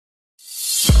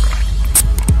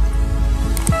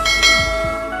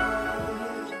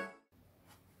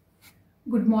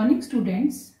Good morning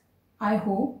students. I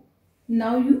hope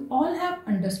now you all have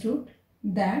understood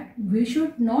that we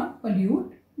should not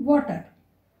pollute water.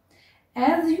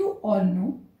 As you all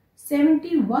know,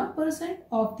 71%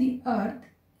 of the earth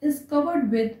is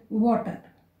covered with water.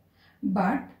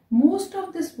 But most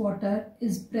of this water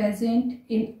is present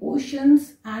in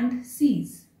oceans and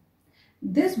seas.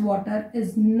 This water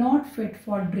is not fit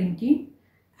for drinking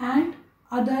and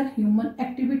other human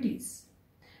activities.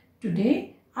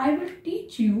 Today, I will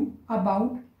teach you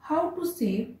about how to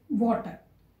save water.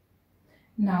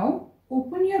 Now,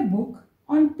 open your book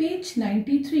on page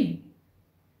 93.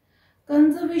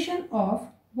 Conservation of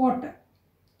water.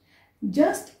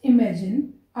 Just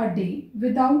imagine a day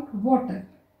without water.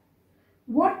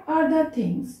 What are the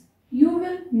things you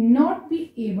will not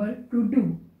be able to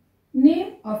do?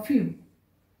 Name a few.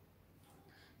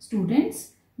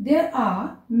 Students, there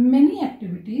are many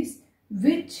activities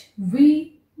which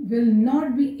we will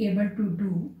not be able to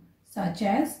do, such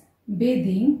as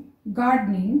bathing,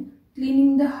 gardening,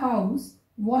 cleaning the house,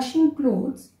 washing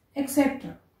clothes,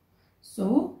 etc.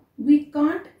 So, we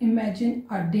can't imagine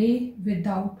a day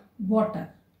without water.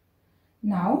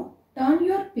 Now, turn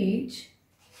your page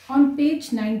on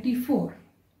page 94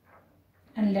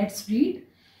 and let's read.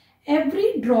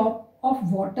 Every drop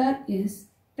of water is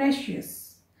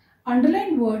precious.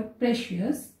 Underline word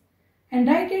precious and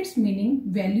write its meaning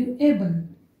valuable.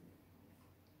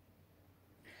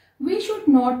 We should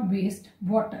not waste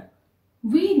water.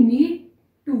 We need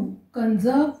to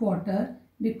conserve water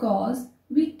because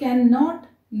we cannot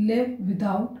live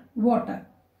without water.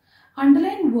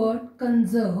 Underline word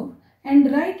conserve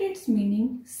and write its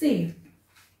meaning save.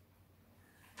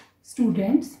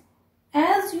 Students,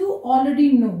 as you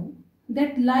already know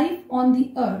that life on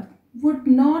the earth would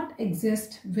not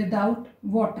exist without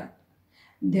water.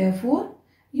 Therefore,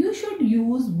 you should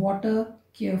use water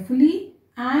carefully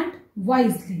and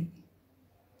wisely.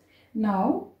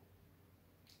 Now,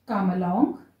 come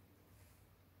along.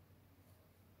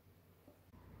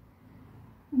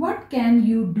 What can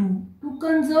you do to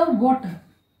conserve water?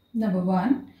 Number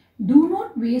 1. Do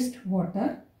not waste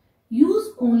water.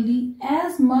 Use only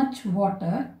as much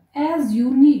water as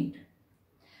you need.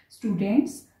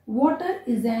 Students, water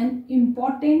is an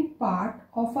important part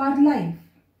of our life.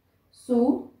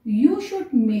 So, you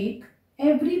should make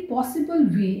every possible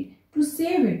way to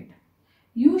save it.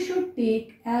 You should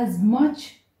take as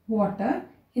much water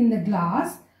in the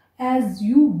glass as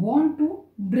you want to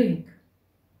drink.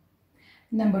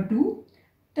 Number 2.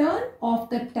 Turn off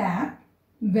the tap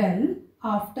well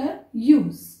after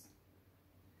use.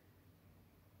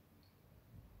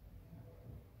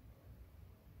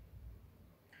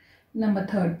 Number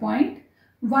 3rd point.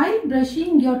 While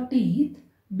brushing your teeth,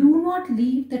 do not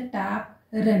leave the tap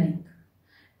running.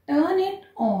 Turn it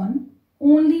on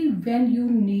only when you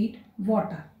need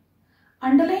water.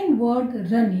 Underline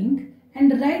word running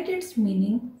and write its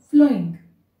meaning flowing.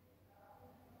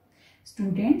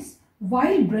 Students,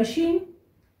 while brushing,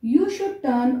 you should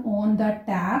turn on the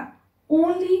tap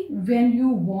only when you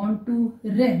want to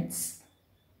rinse.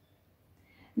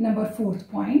 Number 4th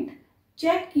point.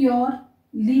 Check your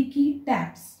leaky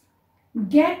taps.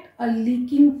 Get a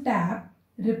leaking tap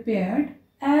repaired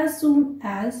as soon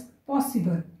as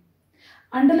possible.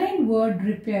 Underline word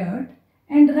repaired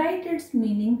and write its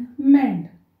meaning mend.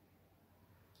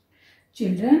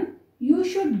 Children, you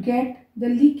should get the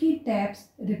leaky taps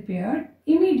repaired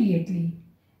immediately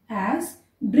as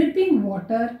dripping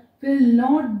water will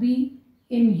not be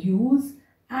in use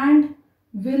and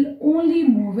will only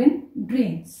move in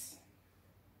drains.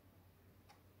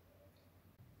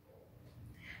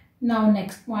 Now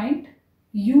next point.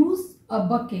 Use a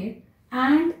bucket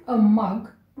and a mug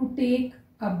to take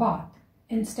a bath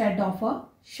instead of a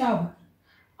shower.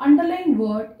 Underline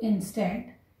word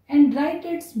instead and write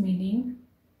its meaning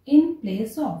in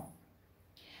place of.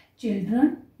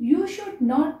 Children, you should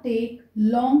not take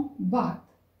long bath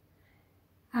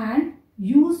and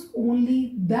use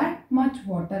only that much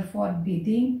water for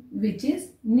bathing which is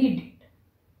needed.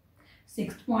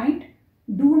 6th point.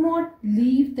 Do not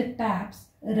leave the taps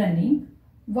running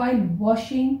while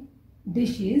washing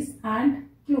dishes and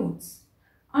clothes.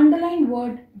 Underline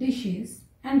word dishes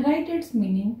and write its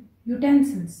meaning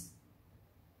utensils.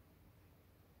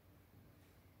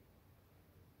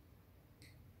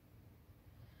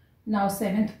 Now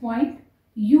 7th point.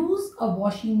 Use a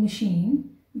washing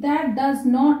machine that does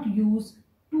not use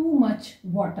too much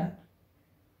water.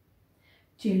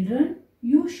 Children,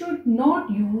 you should not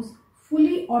use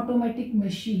fully automatic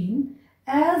machine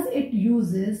as it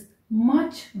uses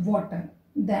much water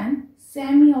than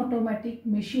semi-automatic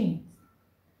machines.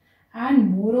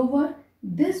 And moreover,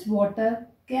 this water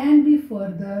can be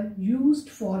further used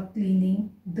for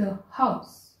cleaning the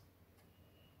house.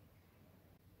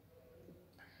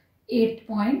 8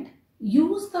 point.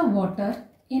 Use the water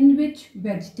in which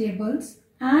vegetables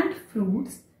and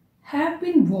fruits have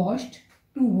been washed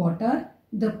to water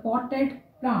the potted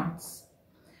plants.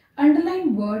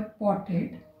 Underline word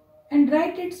potted and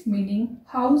write its meaning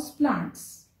house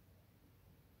plants.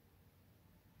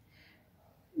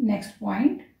 Next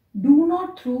point. Do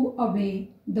not throw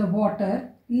away the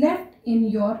water left in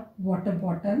your water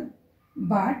bottle,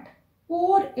 but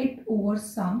pour it over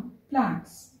some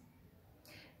plants.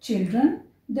 Children,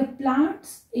 the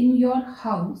plants in your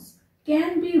house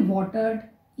can be watered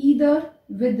either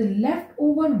with the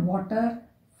leftover water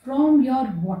from your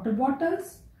water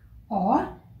bottles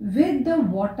or with the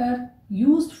water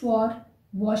used for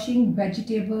washing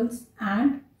vegetables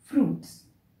and fruits.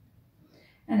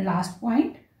 And last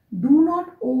point, do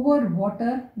not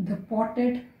overwater the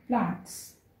potted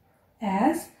plants,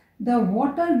 as the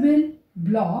water will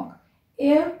block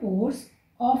air pores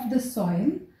of the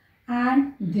soil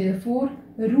and therefore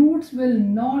roots will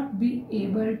not be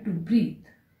able to breathe.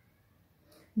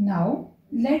 Now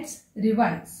let's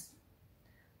revise.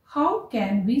 How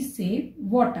can we save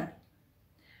water?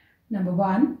 Number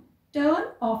 1. Turn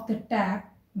off the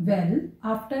tap well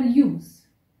after use.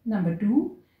 Number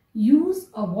 2. Use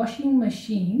a washing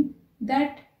machine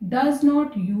that does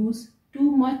not use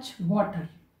too much water.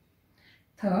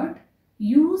 Third,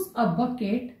 use a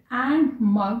bucket and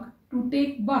mug to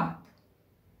take bath.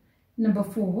 Number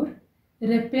 4.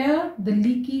 Repair the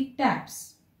leaky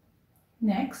taps.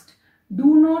 Next,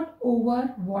 do not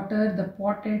overwater the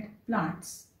potted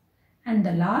plants. And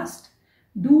the last,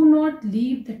 do not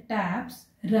leave the taps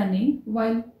running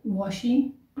while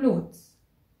washing clothes.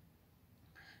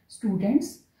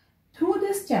 Students, through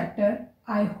this chapter,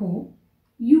 I hope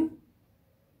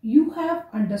you have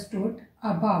understood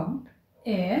about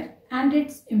air and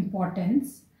its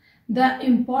importance, the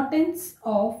importance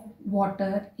of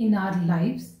water in our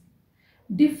lives,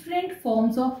 different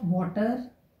forms of water,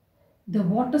 the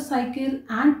water cycle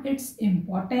and its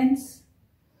importance,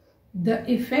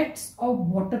 the effects of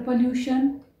water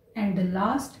pollution, and the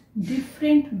last,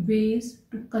 different ways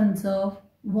to conserve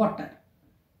water.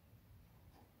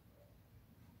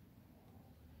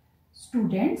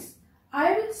 Students,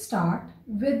 I will start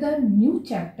with a new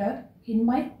chapter in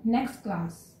my next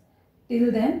class.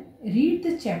 Till then, read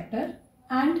the chapter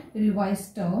and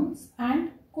revise terms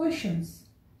and questions.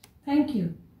 Thank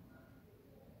you.